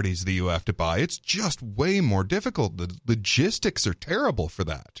four parties that you have to buy, it's just way more difficult. The logistics are terrible for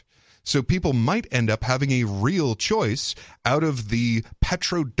that. So people might end up having a real choice out of the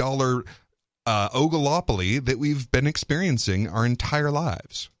petrodollar oligopoly that we've been experiencing our entire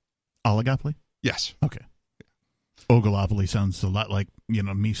lives. Oligopoly? Yes. Okay. Ogolopoly sounds a lot like,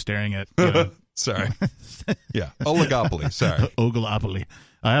 me staring at... Sorry. Yeah, oligopoly, sorry. Ogolopoly.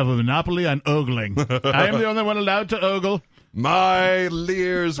 I have a monopoly on ogling. I am the only one allowed to ogle. My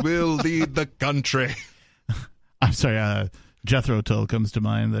leers will lead the country. I'm sorry, Jethro Tull comes to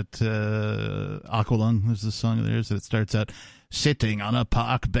mind, that Aqualung, there's this song of theirs that starts out, sitting on a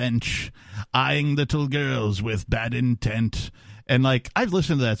park bench, eyeing little girls with bad intent, And, like, I've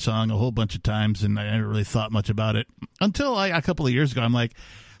listened to that song a whole bunch of times, and I never really thought much about it until a couple of years ago. I'm like,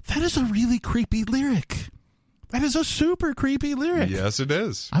 that is a really creepy lyric. That is a super creepy lyric. Yes, it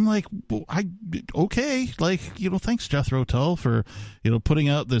is. I'm like, okay, like, thanks, Jethro Tull, for, putting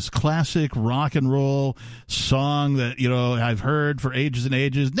out this classic rock and roll song that, I've heard for ages and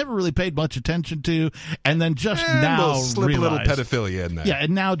ages, never really paid much attention to, and then just now we'll slip realized, a little pedophilia in there. Yeah,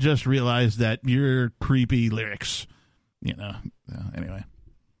 and now just realized that your creepy lyrics, anyway.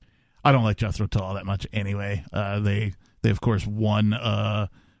 I don't like Jethro Tull all that much anyway. They of course won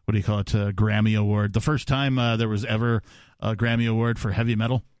what do you call it, Grammy Award. The first time there was ever a Grammy Award for heavy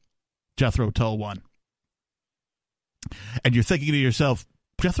metal, Jethro Tull won. And you're thinking to yourself,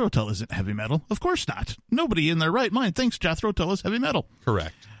 Jethro Tull isn't heavy metal. Of course not. Nobody in their right mind thinks Jethro Tull is heavy metal.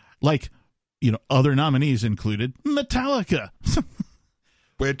 Correct. Like, other nominees included Metallica.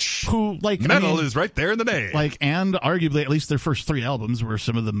 Metal is right there in the name. And arguably, at least their first 3 albums were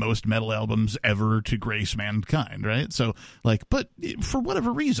some of the most metal albums ever to grace mankind, right? So, but for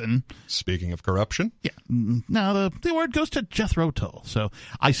whatever reason... Speaking of corruption? Yeah. Now the award goes to Jethro Tull. So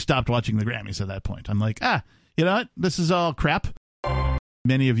I stopped watching the Grammys at that point. I'm like, you know what? This is all crap.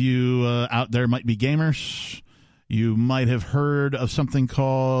 Many of you out there might be gamers. You might have heard of something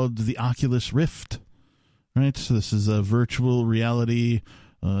called the Oculus Rift, right? So this is a virtual reality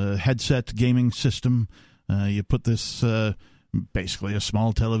headset gaming system. You put this basically a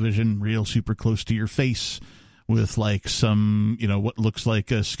small television real super close to your face with some what looks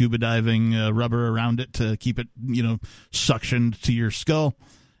like a scuba diving rubber around it to keep it suctioned to your skull,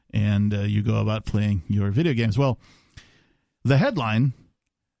 and you go about playing your video games. Well, the headline: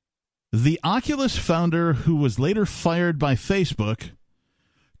 the Oculus founder, who was later fired by Facebook,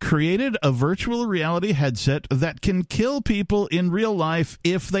 created a virtual reality headset that can kill people in real life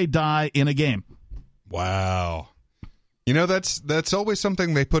if they die in a game. Wow. That's always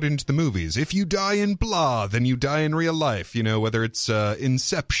something they put into the movies. If you die in blah, then you die in real life, whether it's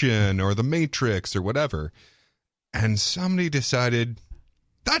Inception or The Matrix or whatever. And somebody decided,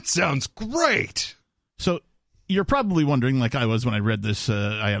 that sounds great. So you're probably wondering, like I was when I read this,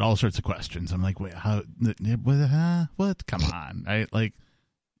 I had all sorts of questions. I'm like, wait, how, what? Come on, right?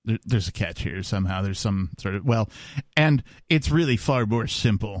 There's a catch here somehow. There's some sort of, and it's really far more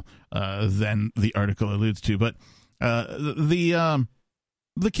simple than the article alludes to. But the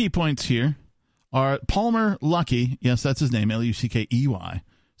key points here are Palmer Luckey. Yes, that's his name, Luckey.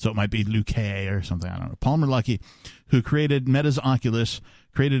 So it might be Luke or something. I don't know. Palmer Luckey, who created Meta's Oculus,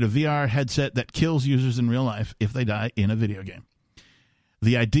 created a VR headset that kills users in real life if they die in a video game.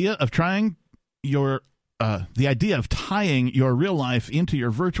 The idea of tying your real life into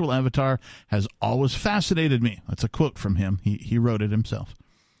your virtual avatar has always fascinated me. That's a quote from him. He wrote it himself.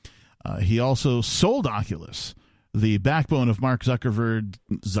 He also sold Oculus, the backbone of Mark Zuckerberg's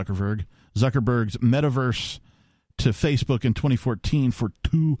metaverse, to Facebook in 2014 for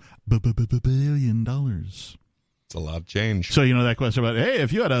 $2 billion. It's a lot of change. So, that question about, hey,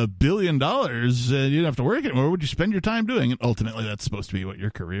 if you had $1 billion, you didn't have to work anymore, what would you spend your time doing? And ultimately, that's supposed to be what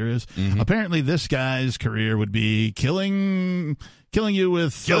your career is. Mm-hmm. Apparently, this guy's career would be killing you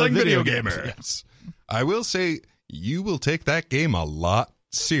with video gamers. Yes. I will say, you will take that game a lot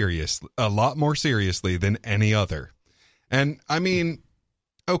more seriously than any other. And, I mean,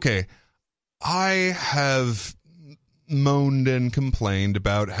 okay, I have moaned and complained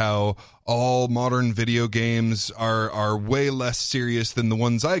about how all modern video games are way less serious than the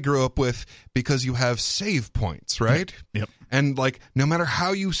ones I grew up with because you have save points, right? Yep. And no matter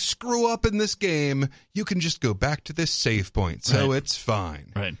how you screw up in this game, you can just go back to this save point, so it's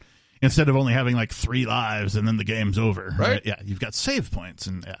fine. Right. Instead of only having 3 lives and then the game's over. Right? Yeah, you've got save points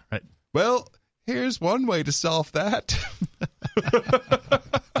and right. Well, here's one way to solve that.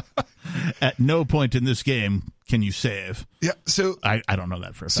 At no point in this game can you save. Yeah, so I don't know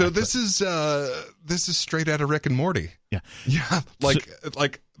that for a fact. So this is straight out of Rick and Morty. Yeah, like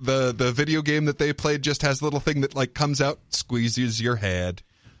the video game that they played just has a little thing that comes out, squeezes your head.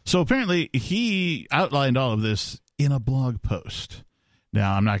 So apparently he outlined all of this in a blog post.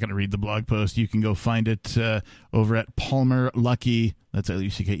 Now I'm not going to read the blog post. You can go find it over at Palmer Luckey. That's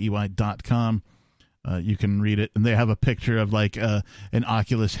Luckey.com. You can read it, and they have a picture of an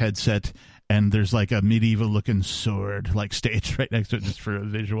Oculus headset, and there's a medieval looking sword staged right next to it just for a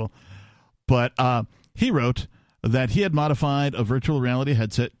visual. But he wrote that he had modified a virtual reality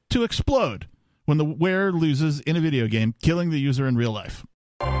headset to explode when the wearer loses in a video game, killing the user in real life.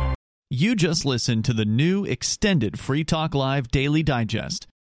 You just listened to the new extended Free Talk Live Daily Digest.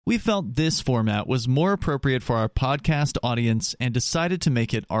 We felt this format was more appropriate for our podcast audience and decided to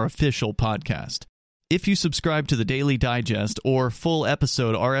make it our official podcast. If you subscribe to the Daily Digest or full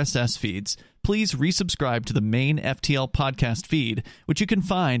episode RSS feeds, please resubscribe to the main FTL podcast feed, which you can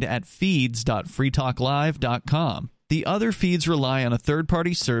find at feeds.freetalklive.com. The other feeds rely on a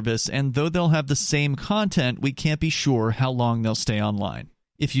third-party service, and though they'll have the same content, we can't be sure how long they'll stay online.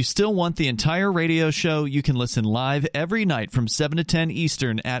 If you still want the entire radio show, you can listen live every night from 7 to 10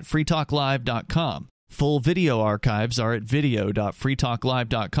 Eastern at freetalklive.com. Full video archives are at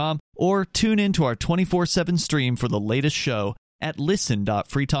video.freetalklive.com, or tune in to our 24/7 stream for the latest show at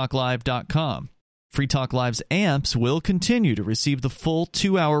listen.freetalklive.com. Free Talk Live's amps will continue to receive the full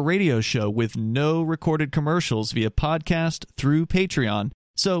 2-hour radio show with no recorded commercials via podcast through Patreon,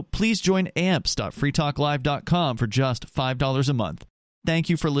 so please join amps.freetalklive.com for just $5 a month. Thank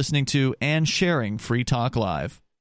you for listening to and sharing Free Talk Live.